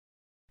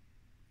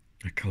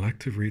A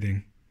collective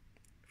reading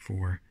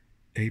for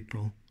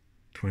April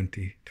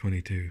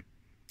 2022.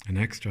 An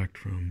extract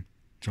from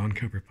John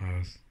Cowper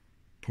Powys,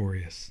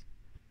 Porius.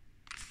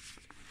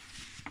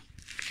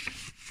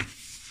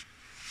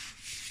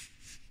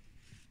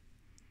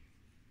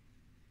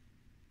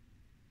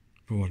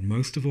 But what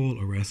most of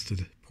all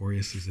arrested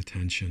Porius's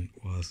attention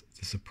was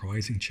the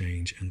surprising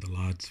change in the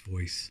lad's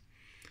voice,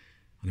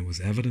 and it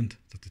was evident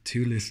that the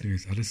two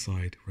listeners at his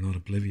side were not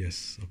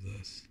oblivious of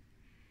this.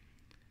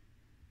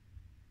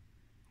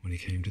 When he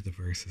came to the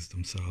verses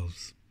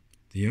themselves,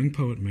 the young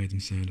poet made them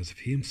sound as if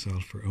he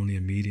himself were only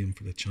a medium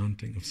for the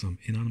chanting of some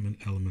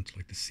inanimate element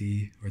like the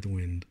sea or the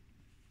wind.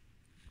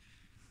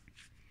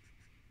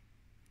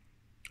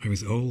 I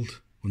was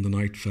old when the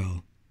night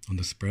fell on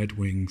the spread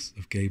wings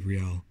of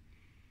Gabriel.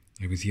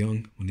 I was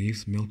young when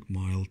Eve's milk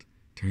mild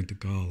turned to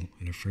gall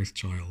in her first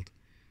child.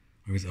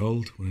 I was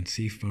old when in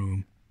sea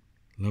foam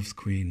Love's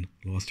queen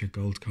lost her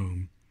gold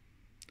comb.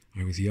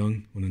 I was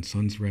young when in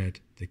sun's red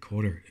they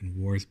caught her in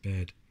war's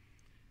bed.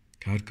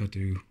 Cad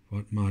Gaddu,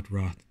 what mad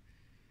wrath,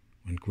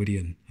 when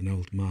Gwydion an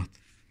old math.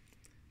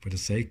 For the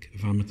sake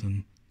of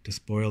Amaton,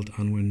 despoiled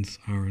Anwin's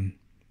Aaron,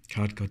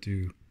 Cad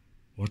Gaddu,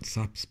 what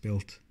sap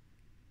spilt,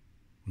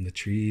 when the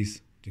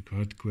trees the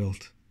god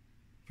quilt,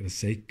 for the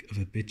sake of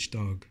a bitch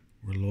dog,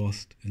 were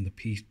lost in the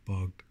peat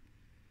bog.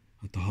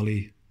 At the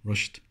holly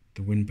rushed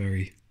the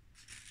windberry.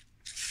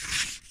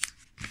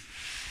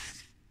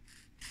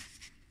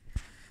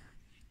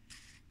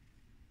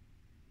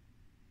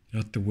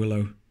 At the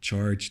willow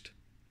charged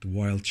the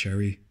wild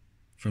cherry,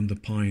 from the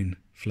pine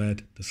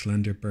fled the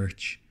slender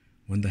birch,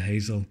 when the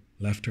hazel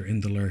left her in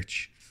the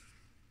lurch,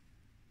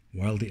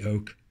 while the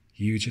oak,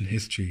 huge in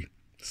history,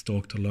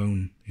 stalked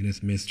alone in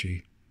his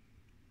mystery,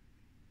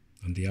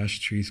 and the ash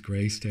tree's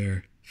grey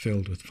stare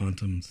filled with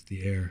phantoms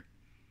the air.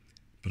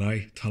 But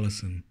I,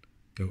 Taliesin,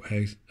 go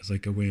out as I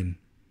go in,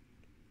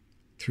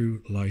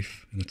 through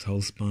life in its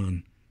whole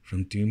span,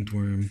 from doomed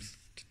worms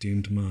to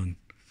doomed man.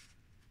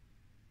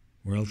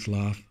 Worlds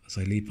laugh as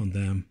I leap on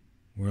them,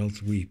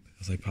 worlds weep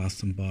as I pass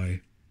them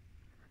by.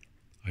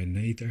 I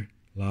neither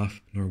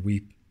laugh nor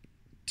weep,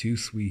 too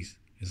sweet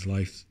is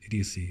life's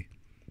idiocy.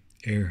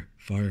 Air,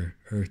 fire,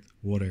 earth,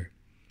 water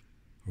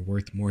are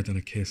worth more than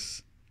a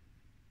kiss.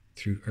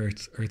 Through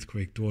earth's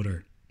earthquake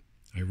daughter,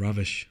 I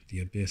ravish the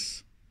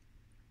abyss.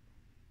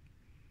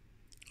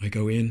 I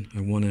go in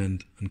at one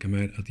end and come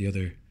out at the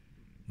other.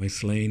 My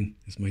slain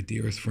is my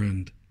dearest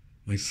friend,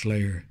 my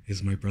slayer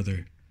is my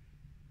brother.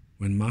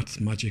 When Mat's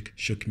magic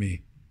shook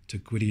me, to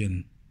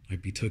Gwydion I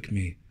betook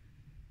me.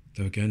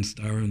 Though against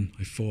Aaron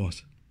I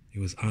fought, it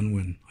was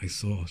Anwin I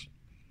sought.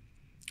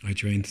 I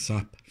drained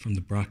sap from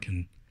the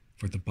bracken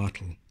for the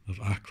battle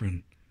of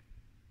Akron,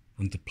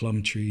 and the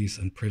plum trees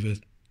and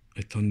privet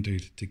I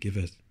thundered to give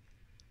it.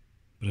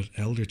 But at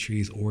elder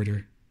tree's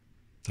order,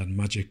 that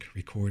magic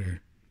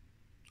recorder,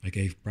 I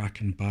gave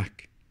bracken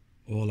back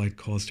all I'd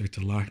caused her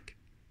to lack.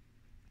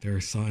 There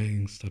are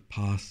sighings that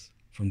pass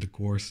from the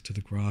gorse to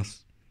the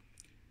grass,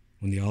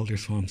 when the alder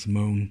swamp's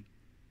moan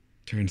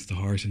turns the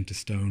heart into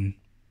stone.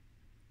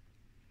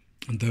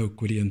 And though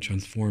Gwydion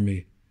transform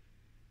me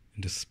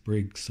into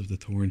sprigs of the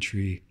thorn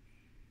tree,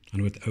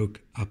 and with oak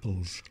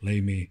apples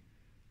lay me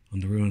on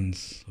the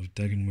ruins of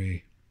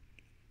Deganwy,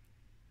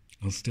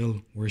 I'll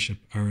still worship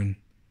Aaron,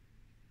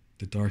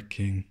 the dark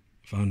king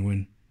of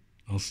Anwin.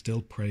 I'll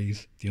still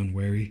praise the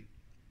unwary.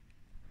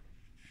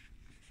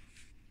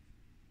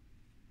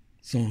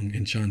 Song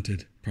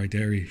enchanted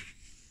Pryderi.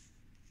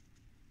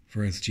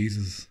 For as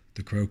Jesus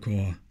the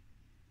crow-caw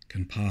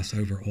can pass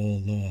over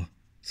all law,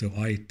 so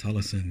I,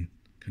 Taliesin,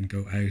 can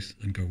go out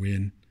and go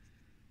in.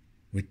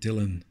 With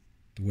Dylan,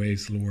 the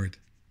waves' lord,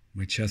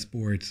 my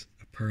chessboard's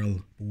a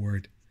pearl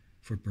board.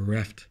 For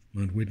bereft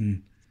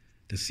Manwyddan,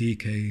 the sea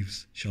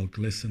caves shall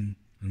glisten,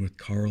 and with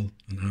coral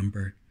and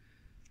amber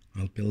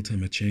I'll build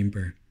him a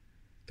chamber,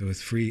 though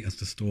as free as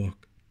the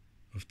stalk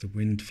of the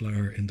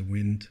windflower in the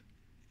wind.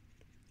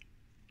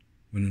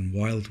 When in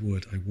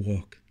wildwood I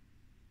walk,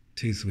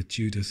 'tis with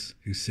Judas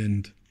who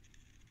sinned.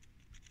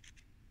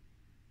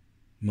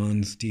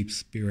 Man's deep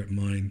spirit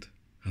mind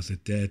has a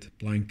dead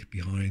blank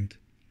behind,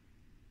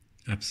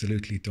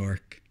 absolutely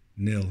dark,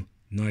 nil,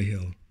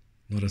 nihil,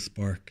 not a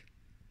spark.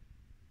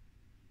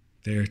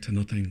 There to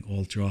nothing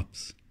all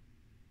drops,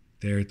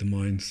 there the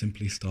mind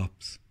simply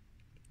stops,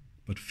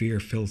 but fear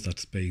fills that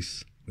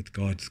space with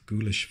God's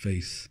ghoulish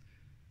face,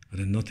 and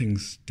in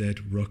nothing's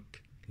dead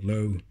rook,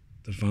 lo,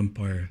 the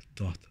vampire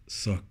doth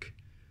suck,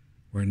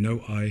 where no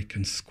eye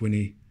can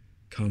squinny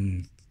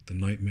comes the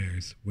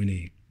nightmare's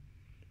whinny,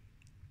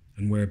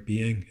 and where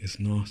being is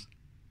not,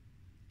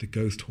 the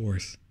ghost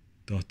horse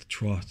doth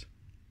trot.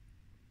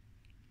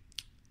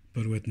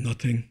 But with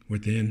nothing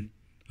within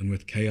and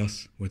with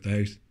chaos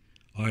without,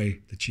 I,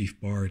 the chief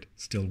bard,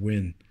 still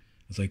win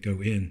as I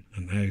go in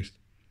and out.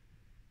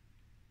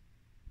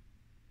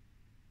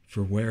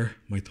 For where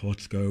my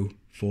thoughts go,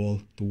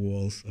 fall the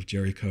walls of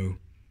Jericho,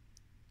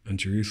 and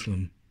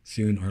Jerusalem,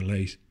 soon or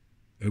late,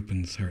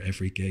 opens her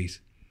every gate.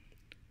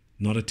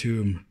 Not a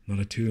tomb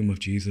of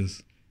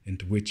Jesus,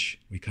 into which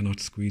we cannot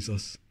squeeze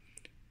us.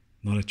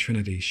 not a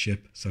Trinity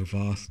ship so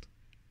vast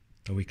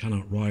that we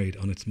cannot ride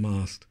on its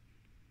mast.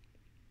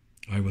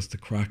 I was the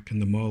crack in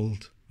the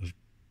mould of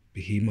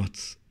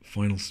Behemoth's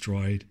final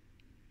stride.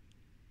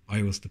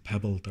 I was the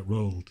pebble that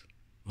rolled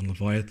on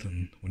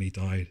Leviathan when he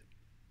died.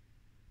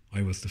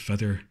 I was the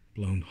feather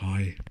blown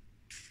high.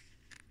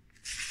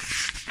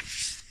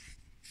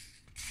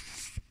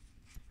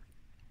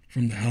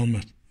 From the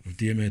helmet of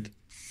Diomed,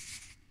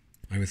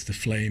 I was the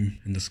flame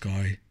in the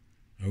sky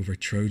over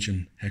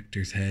Trojan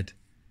Hector's head.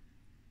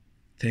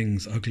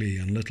 Things ugly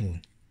and little,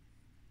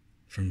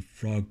 from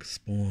frog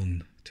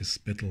spawn to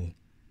spittle,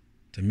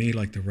 to me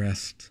like the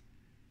rest,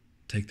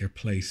 take their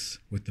place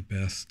with the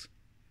best.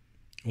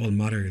 All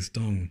matter is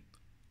dung,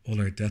 all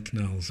our death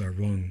knells are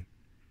rung.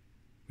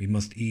 We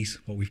must eat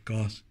what we've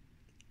got,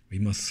 we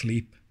must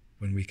sleep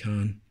when we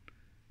can.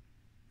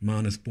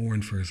 Man is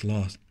born for his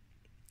lot,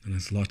 and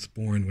his lot's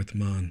born with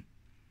man.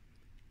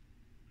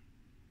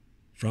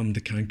 From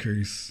the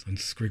cankers and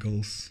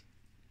scriggles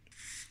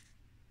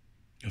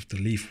of the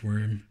leaf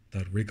worm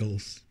that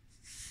wriggles,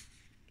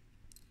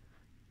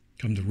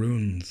 come the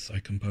runes I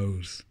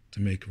compose to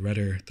make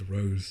redder the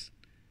rose.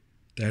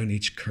 Down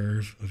each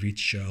curve of each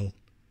shell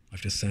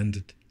I've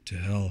descended to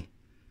hell,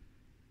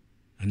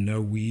 and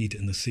no weed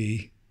in the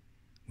sea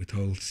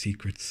withholds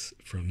secrets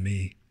from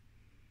me.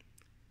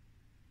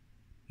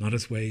 Not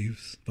as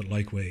waves, but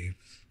like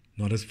waves,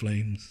 not as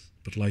flames,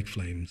 but like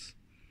flames,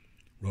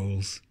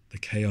 rolls the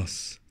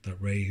chaos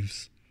that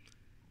raves.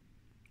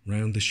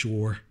 Round the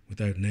shore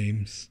without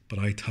names, but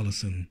I,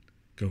 Taliesin,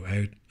 go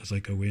out as I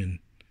go in,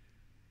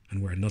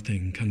 and where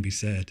nothing can be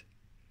said,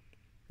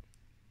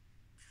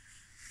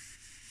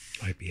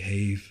 I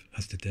behave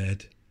as the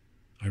dead.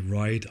 I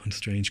ride on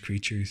strange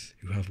creatures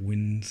who have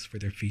winds for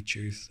their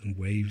features and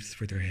waves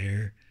for their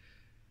hair,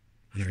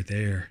 and are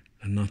there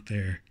and not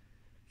there,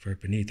 for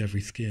beneath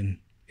every skin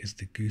is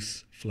the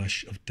goose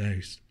flesh of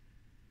doubt.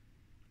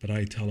 But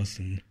I,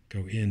 Taliesin, go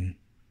in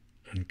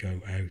and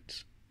go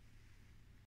out.